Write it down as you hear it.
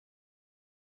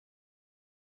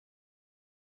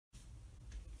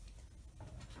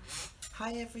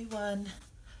Hi everyone,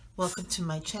 welcome to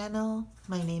my channel.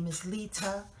 My name is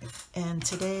Lita and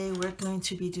today we're going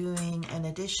to be doing an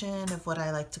edition of what I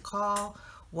like to call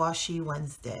Washi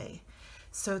Wednesday.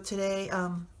 So today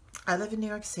I live in New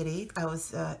York City. I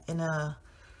was in a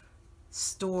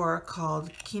store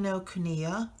called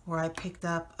Kinokuniya where I picked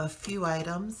up a few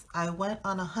items. I went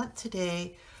on a hunt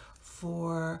today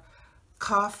for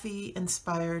coffee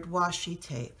inspired washi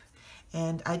tape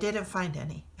and I didn't find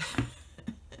any.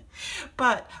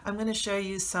 But I'm going to show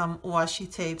you some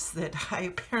washi tapes that I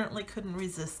apparently couldn't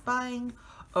resist buying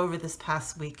over this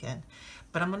past weekend.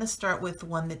 But I'm going to start with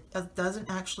one that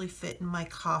doesn't actually fit in my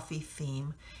coffee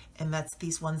theme, and that's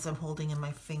these ones I'm holding in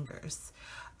my fingers.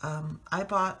 I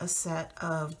bought a set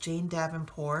of Jane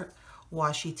Davenport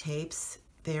washi tapes.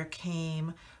 There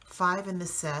came 5 in the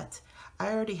set.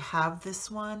 I already have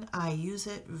this one. I use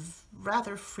it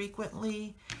rather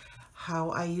frequently.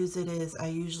 How I use it is I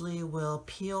usually will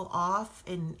peel off,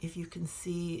 and if you can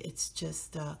see, it's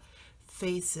just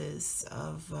faces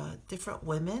of different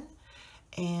women,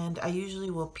 and I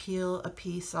usually will peel a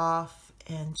piece off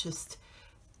and just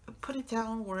put it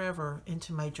down wherever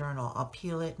into my journal. I'll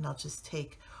peel it and I'll just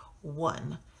take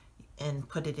one and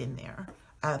put it in there.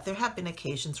 There have been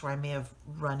occasions where I may have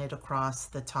run it across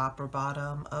the top or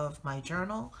bottom of my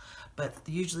journal, but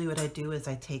usually what I do is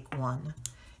I take one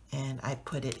and I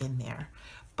put it in there.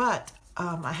 But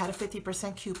I had a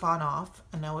 50% coupon off,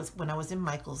 and when I was in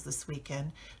Michael's this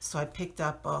weekend, so I picked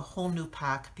up a whole new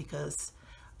pack because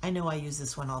I know I use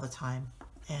this one all the time,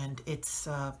 and it's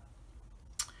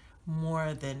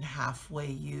more than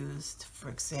halfway used. For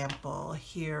example,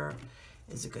 here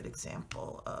is a good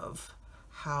example of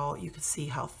how you can see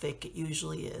how thick it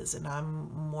usually is, and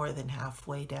I'm more than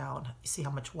halfway down. You see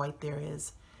how much white there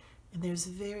is? And there's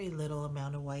very little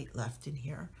amount of white left in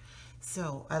here.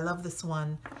 So I love this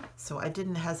one. So I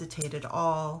didn't hesitate at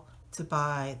all to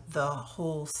buy the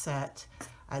whole set.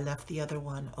 I left the other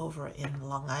one over in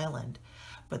Long Island.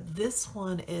 But this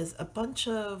one is a bunch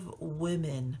of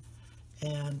women.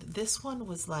 And this one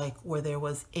was like where there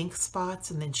was ink spots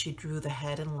and then she drew the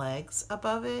head and legs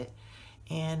above it.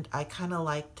 And I kind of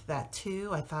liked that too.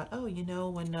 I thought, oh, you know,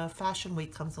 when Fashion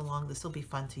Week comes along, this will be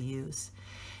fun to use.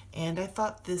 And I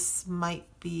thought this might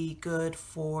be good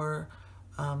for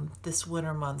this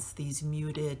winter months, these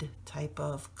muted type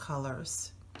of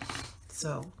colors.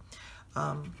 So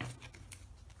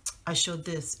I showed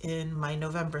this in my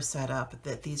November setup,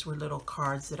 that these were little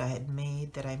cards that I had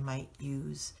made that I might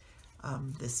use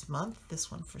this month. This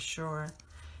one for sure,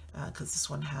 because this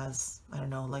one has, I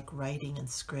don't know, like writing and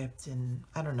script, and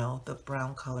I don't know, the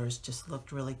brown colors just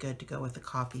looked really good to go with the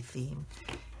coffee theme.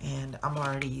 And I'm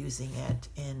already using it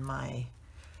in my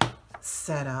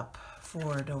setup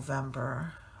for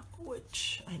November,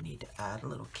 which I need to add a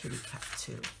little kitty cat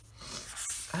to.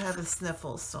 I have the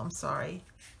sniffles, so I'm sorry.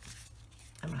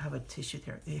 I don't have a tissue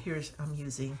there. I'm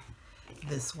using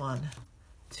this one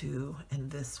and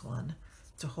this one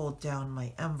to hold down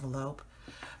my envelope.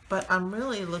 But I'm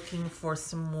really looking for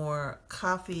some more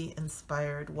coffee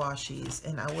inspired washies,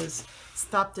 and I was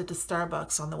stopped at the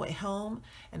Starbucks on the way home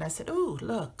and I said, oh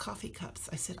look, coffee cups.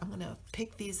 I said I'm gonna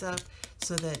pick these up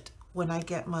so that when I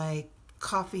get my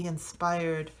coffee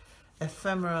inspired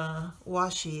ephemera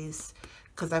washies,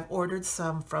 because I've ordered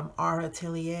some from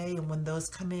R-atelier, and when those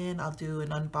come in I'll do an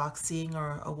unboxing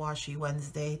or a Washi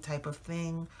Wednesday type of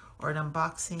thing, or an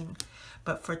unboxing.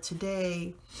 But for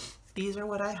today, these are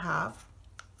what I have.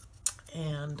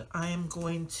 And I am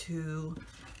going to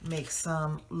make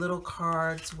some little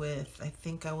cards with, I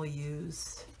think I will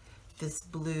use this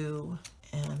blue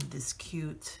and this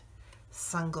cute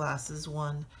sunglasses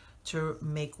one to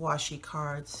make washi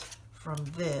cards from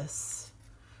this.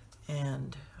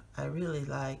 And I really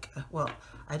like, well,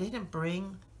 I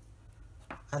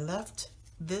left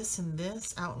this and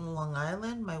this out in Long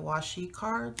Island, my washi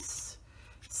cards.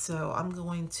 So I'm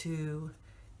going to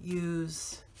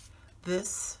use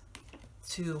this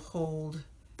to hold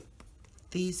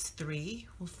these 3,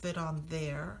 will fit on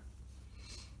there.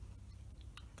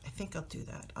 I think I'll do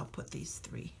that. I'll put these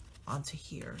 3 onto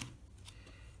here.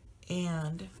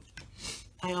 And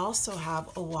I also have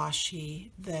a washi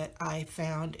that I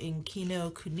found in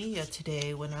Kinokuniya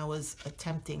today when I was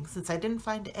attempting, since I didn't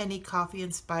find any coffee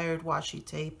inspired washi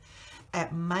tape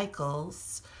at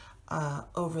Michael's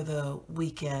over the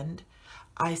weekend.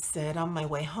 I said on my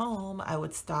way home I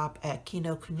would stop at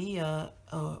Kinokuniya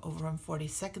over on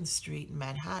 42nd Street in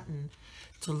Manhattan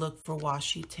to look for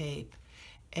washi tape,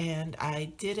 and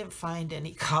I didn't find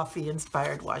any coffee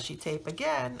inspired washi tape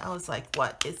again. I was like,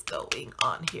 what is going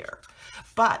on here?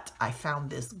 But I found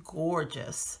this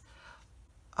gorgeous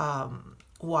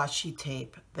washi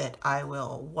tape that I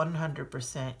will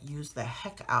 100% use the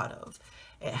heck out of.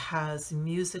 It has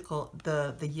musical,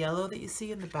 the yellow that you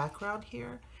see in the background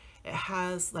here, it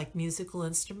has like musical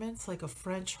instruments like a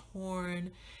French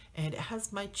horn, and it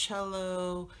has my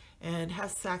cello, and it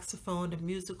has saxophone and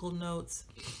musical notes,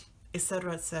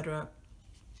 etc., etc.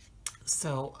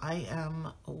 So I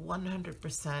am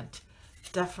 100%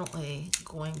 definitely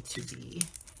going to be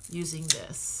using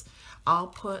this. I'll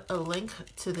put a link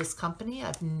to this company.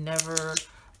 I've never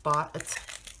bought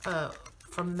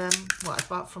from them. Well, I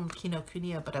bought from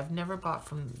Kinokuniya, but I've never bought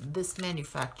from this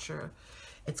manufacturer.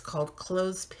 It's called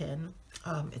Clothespin.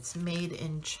 It's made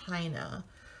in China,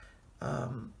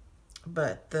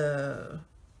 but it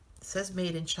says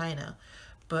made in China,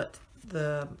 but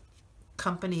the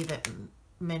company that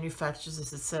manufactures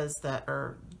this, it says that,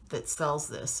 or that sells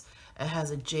this, it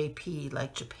has a JP,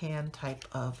 like Japan type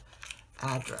of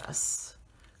address.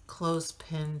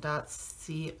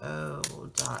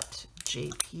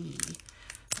 Clothespin.co.jp.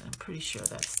 I'm pretty sure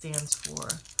that stands for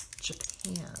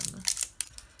Japan.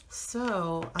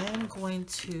 So I am going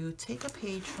to take a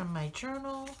page from my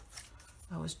journal.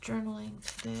 I was journaling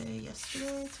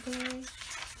yesterday.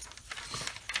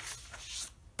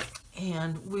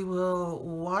 And we will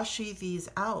washi these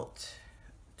out.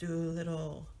 Do a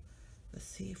little, let's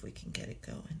see if we can get it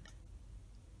going.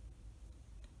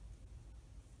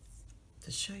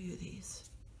 To show you these.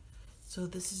 So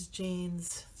this is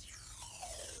Jane's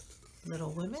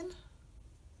Little Women.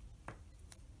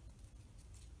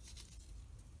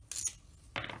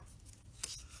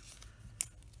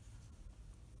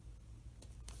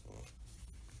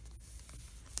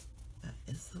 That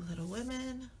is the Little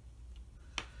Women.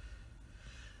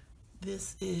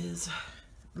 This is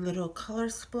little color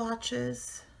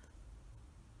splotches.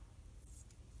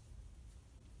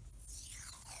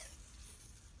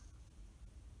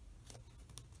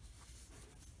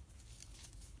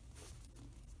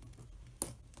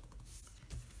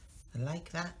 I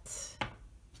like that.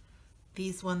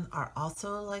 These ones are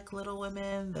also like Little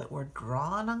Women that were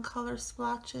drawn on color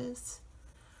splotches.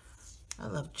 I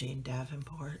love Jane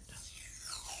Davenport.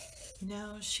 You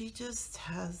know, she just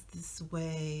has this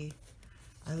way.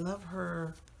 I love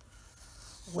her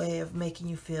way of making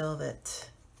you feel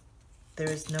that there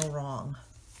is no wrong.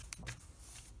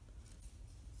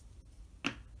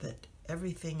 That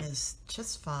everything is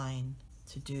just fine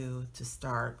to do, to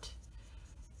start,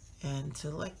 and to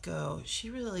let go.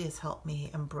 She really has helped me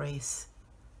embrace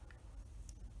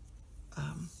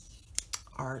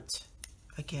art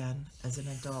again as an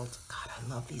adult. God, I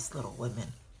love these Little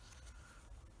Women.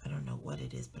 I don't know what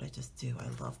it is, but I just do. I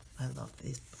love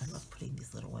these. I love putting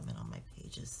these Little Women on my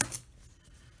pages.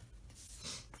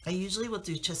 I usually will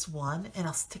do just one, and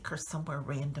I'll stick her somewhere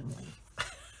randomly.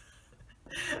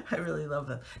 I really love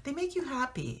them. They make you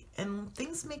happy, and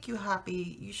things make you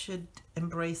happy. You should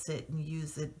embrace it and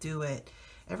use it, do it.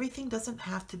 Everything doesn't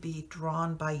have to be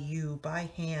drawn by you, by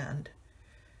hand.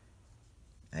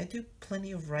 I do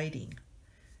plenty of writing.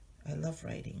 I love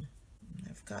writing.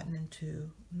 I've gotten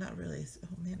into, not really, oh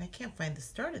man, I can't find the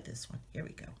start of this one. Here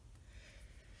we go.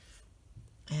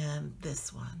 And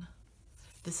this one.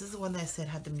 This is the one that I said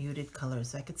had the muted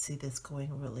colors. I could see this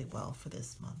going really well for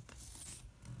this month.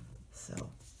 So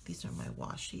these are my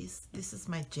washis. This is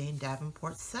my Jane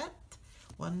Davenport set.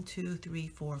 1, 2, 3,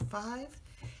 4, 5.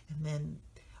 And then,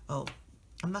 oh,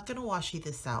 I'm not going to washi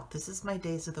this out. This is my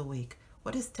days of the week.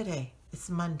 What is today? It's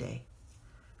Monday.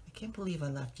 I can't believe I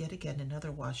left yet again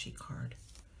another washi card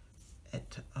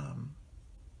at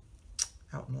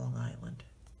out in Long Island.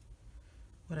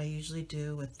 What I usually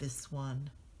do with this one,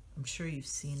 I'm sure you've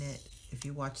seen it. If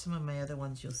you watch some of my other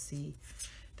ones, you'll see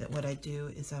that what I do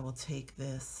is I will take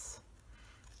this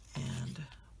and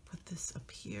put this up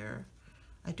here.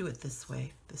 I do it this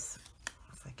way. This,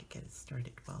 if I could get it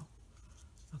started well.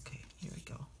 Okay, here we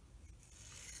go.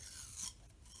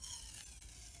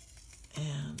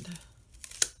 And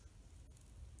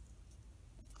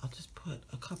I'll just put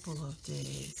a couple of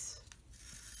days.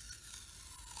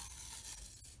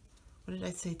 What did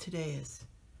I say today is?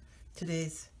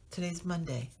 Today's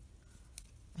Monday.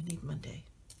 I need Monday.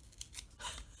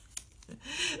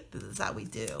 This is how we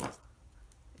do.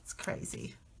 It's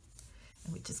crazy.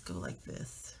 And we just go like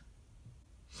this.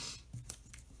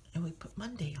 And we put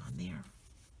Monday on there.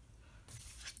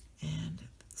 And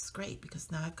it's great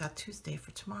because now I've got Tuesday for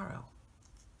tomorrow.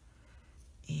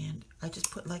 And I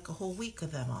just put like a whole week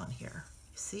of them on here.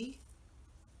 See?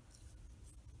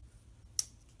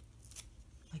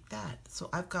 Like that. So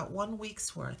I've got 1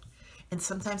 week's worth. And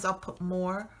sometimes I'll put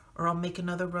more or I'll make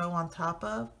another row on top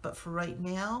of. But for right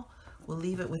now, we'll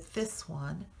leave it with this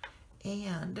one.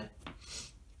 And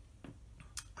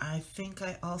I think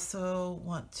I also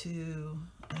want to,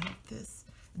 I have this,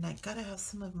 and I gotta have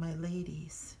some of my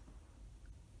ladies.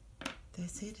 Did I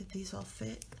say that these all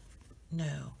fit?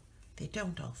 No, they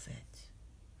don't all fit.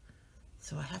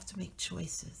 So I have to make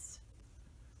choices.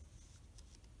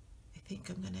 I think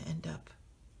I'm gonna end up,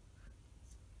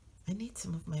 I need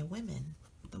some of my women.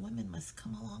 The women must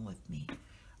come along with me.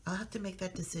 I'll have to make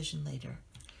that decision later.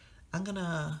 I'm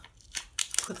gonna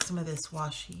put some of this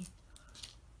washi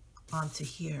onto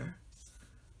here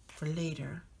for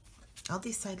later. I'll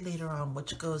decide later on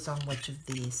which goes on which of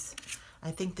these.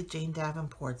 I think the Jane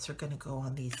Davenports are gonna go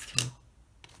on these two.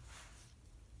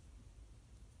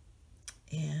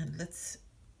 And let's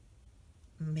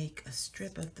make a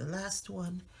strip of the last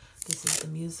one. This is the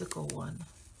musical one.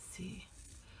 See?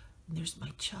 And there's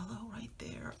my cello right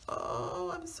there.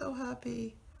 Oh, I'm so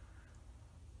happy.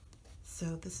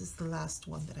 So this is the last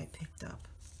one that I picked up.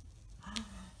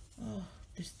 Oh,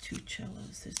 there's two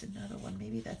cellos. There's another one.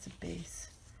 Maybe that's a bass.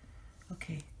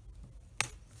 Okay.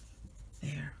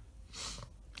 There.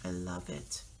 I love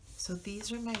it. So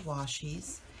these are my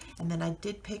washies. And then I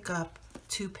did pick up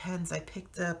two pens. I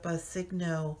picked up a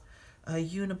Signo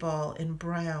Uniball in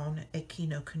brown at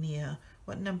Kinokuniya.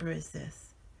 What number is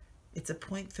this? It's a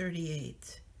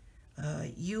 .38.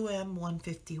 UM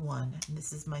 151. And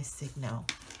this is my Signo.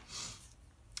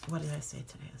 What did I say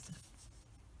today?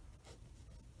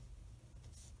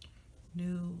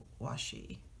 New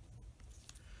washi.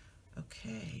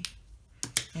 Okay.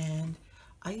 And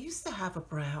I used to have a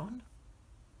brown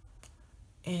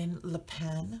in Le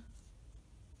Pen.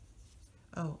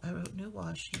 Oh, I wrote new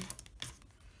washi.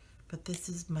 But this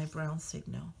is my brown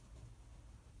Signo.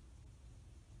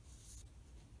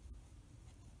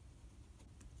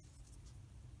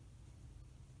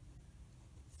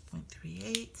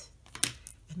 .38.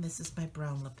 And this is my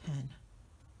brown Le Pen.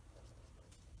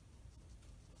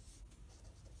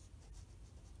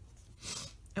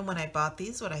 And when I bought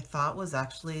these, what I thought was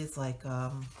actually is like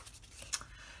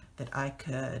that I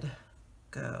could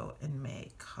go and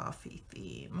make coffee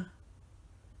theme.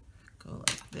 Go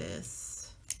like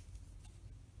this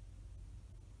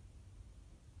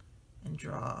and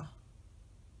draw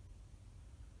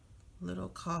little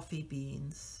coffee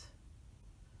beans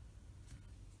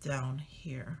down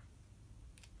here.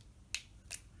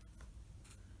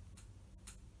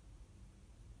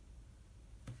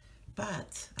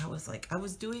 But I was like, I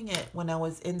was doing it when I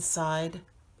was inside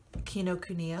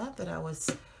Kinokuniya, that I was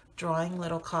drawing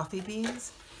little coffee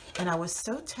beans, and I was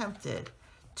so tempted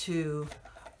to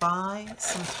buy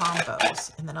some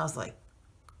Tombos, and then I was like,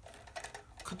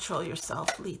 control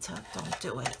yourself, Lita, don't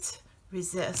do it,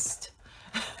 resist.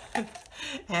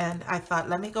 And I thought,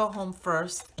 let me go home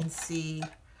first and see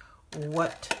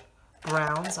what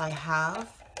browns I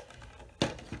have.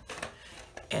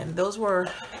 And those were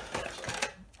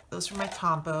my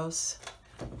Tombos.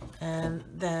 And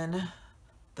then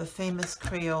the famous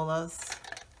Crayolas.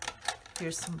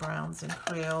 Here's some browns and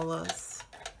Crayolas.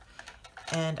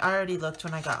 And I already looked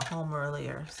when I got home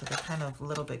earlier, so they're kind of a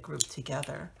little bit grouped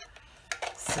together.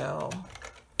 So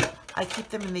I keep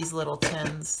them in these little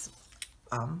tins.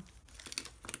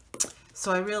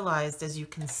 So I realized, as you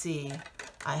can see,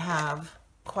 I have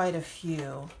quite a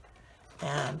few,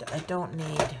 and I don't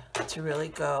need to really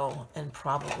go and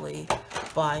probably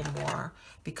buy more,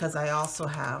 because I also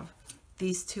have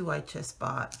these two I just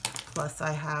bought, plus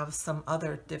I have some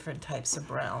other different types of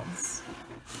browns.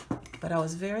 But I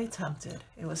was very tempted.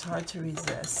 It was hard to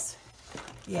resist.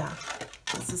 Yeah,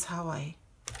 this is how I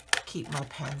keep my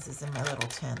pens, is in my little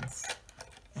tins.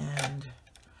 And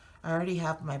I already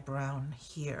have my brown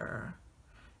here,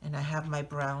 and I have my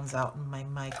browns out in my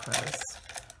micros.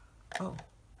 Oh,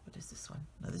 what is this one?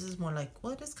 No, this is more like,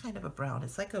 well, it is kind of a brown.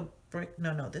 It's like a brick.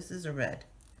 No, this is a red.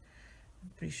 I'm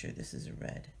pretty sure this is a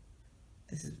red.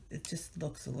 It just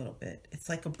looks a little bit, it's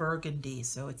like a burgundy,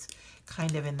 so it's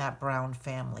kind of in that brown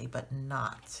family, but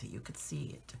not. So you could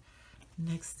see it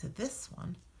next to this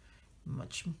one,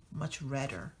 much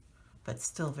redder, but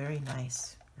still very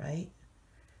nice, right?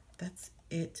 That's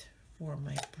it for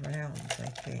my browns, I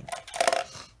think.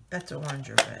 That's orange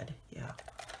or red, yeah.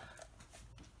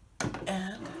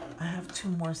 And I have two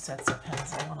more sets of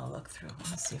pens I want to look through.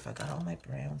 Let me see if I got all my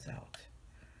browns out.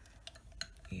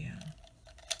 Yeah.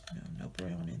 No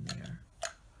brown in there.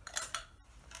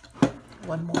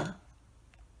 One more.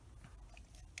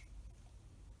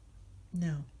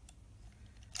 No.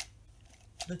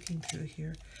 Looking through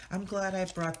here. I'm glad I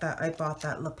bought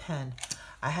that Le Pen.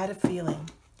 I had a feeling.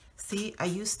 See, I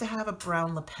used to have a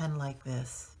brown Le Pen like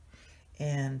this,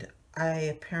 and I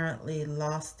apparently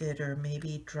lost it, or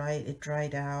maybe it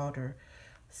dried out, or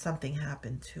something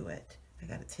happened to it. I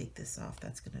gotta take this off.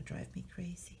 That's gonna drive me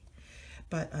crazy.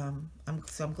 But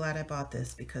I'm glad I bought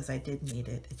this because I did need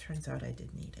it. It turns out I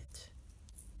did need it.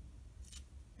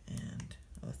 And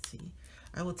let's see.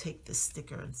 I will take this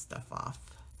sticker and stuff off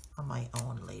on my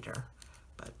own later,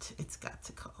 but it's got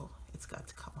to go. It's got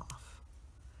to come off.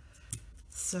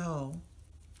 So,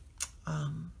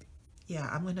 yeah,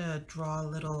 I'm gonna draw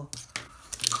little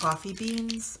coffee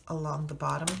beans along the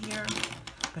bottom here,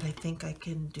 but I think I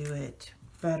can do it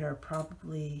better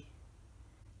probably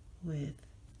with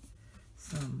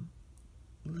some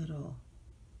little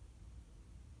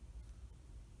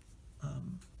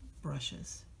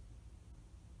brushes.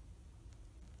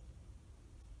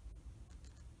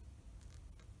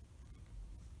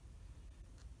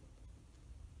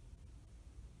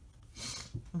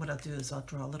 What I'll do is I'll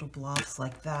draw little blobs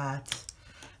like that,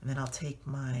 and then I'll take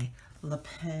my Le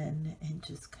Pen and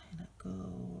just kind of go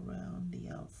around the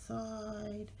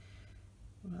outside,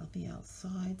 around the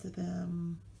outsides of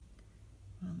them,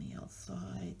 around the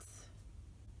outsides,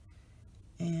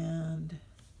 and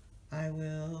I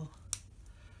will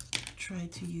try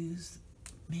to use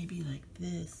maybe like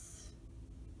this.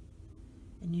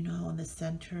 And you know, in the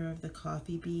center of the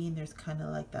coffee bean, there's kind of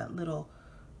like that little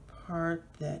part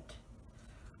that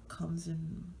comes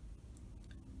in,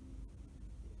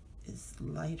 is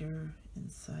lighter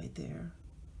inside there,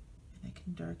 and I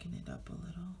can darken it up a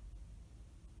little.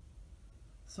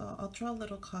 So I'll draw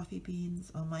little coffee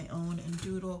beans on my own and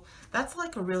doodle. That's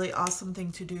like a really awesome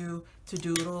thing to do, to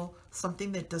doodle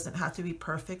something that doesn't have to be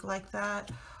perfect like that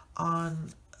on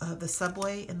the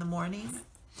subway in the morning.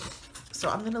 So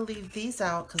I'm going to leave these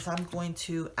out because I'm going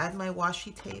to add my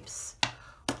washi tapes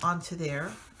onto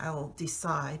there. I will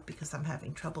decide because I'm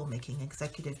having trouble making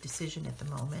executive decision at the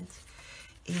moment.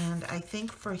 And I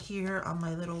think for here on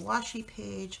my little washi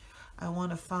page, I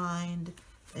want to find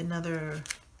another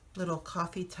little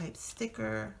coffee type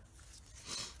sticker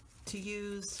to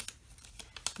use.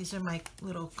 These are my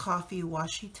little coffee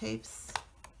washi tapes.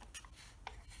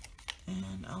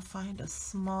 And I'll find a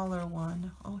smaller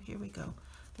one. Oh, here we go.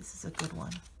 This is a good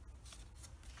one.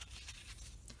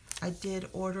 I did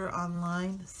order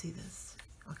online. See this?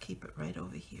 I'll keep it right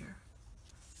over here.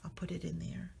 I'll put it in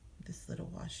there, this little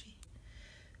washi.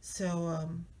 So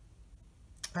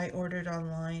I ordered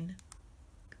online.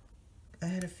 I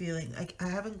had a feeling, I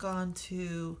haven't gone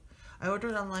to, I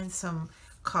ordered online some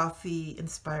coffee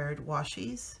inspired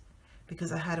washis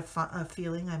because I had a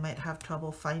feeling I might have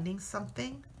trouble finding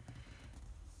something.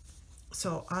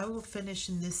 So I will finish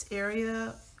in this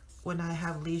area when I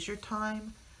have leisure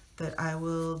time, that I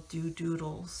will do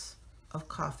doodles of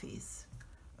coffee.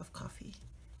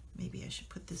 Maybe I should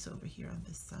put this over here on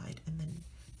this side and then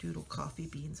doodle coffee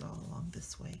beans all along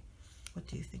this way. What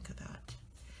do you think of that?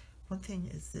 One thing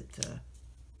is that the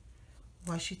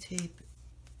washi tape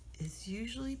is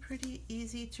usually pretty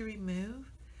easy to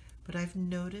remove, but I've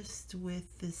noticed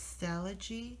with this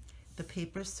Stalogy, the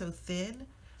paper's so thin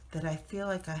that I feel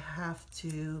like I have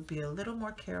to be a little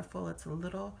more careful. It's a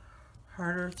little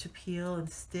harder to peel and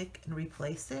stick and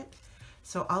replace it.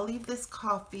 So I'll leave this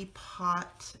coffee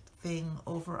pot thing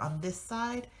over on this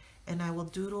side, and I will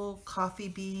doodle coffee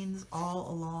beans all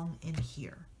along in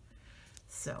here.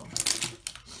 So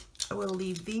I will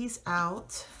leave these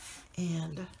out,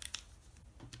 and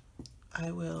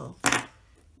I will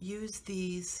use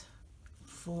these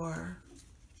for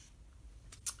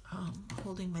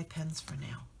holding my pens for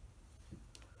now,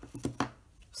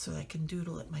 so I can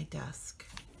doodle at my desk.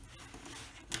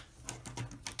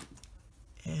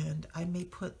 And I may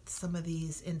put some of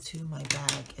these into my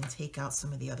bag and take out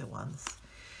some of the other ones.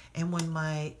 And when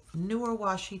my newer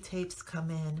washi tapes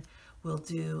come in, we'll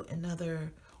do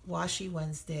another Washi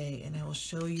Wednesday, and I will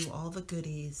show you all the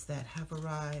goodies that have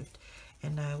arrived,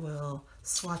 and I will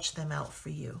swatch them out for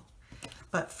you.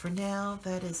 But for now,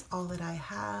 that is all that I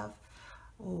have.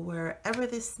 Wherever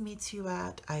this meets you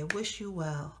at, I wish you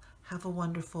well. Have a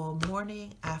wonderful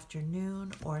morning,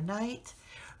 afternoon, or night.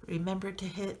 Remember to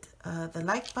hit the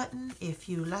like button if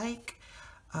you like.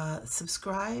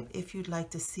 Subscribe if you'd like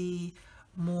to see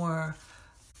more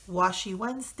Washi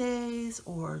Wednesdays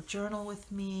or journal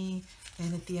with me.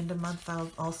 And at the end of the month,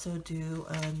 I'll also do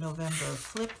a November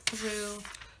flip through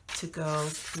to go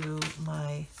through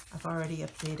my, I've already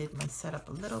updated my setup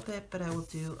a little bit, but I will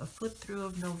do a flip through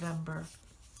of November.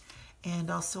 And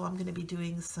also I'm going to be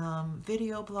doing some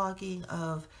video blogging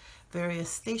of various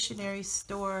stationery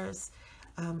stores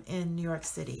in New York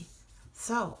City.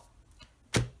 So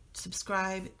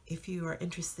subscribe if you are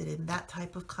interested in that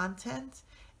type of content.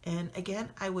 And again,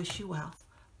 I wish you well.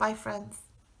 Bye, friends.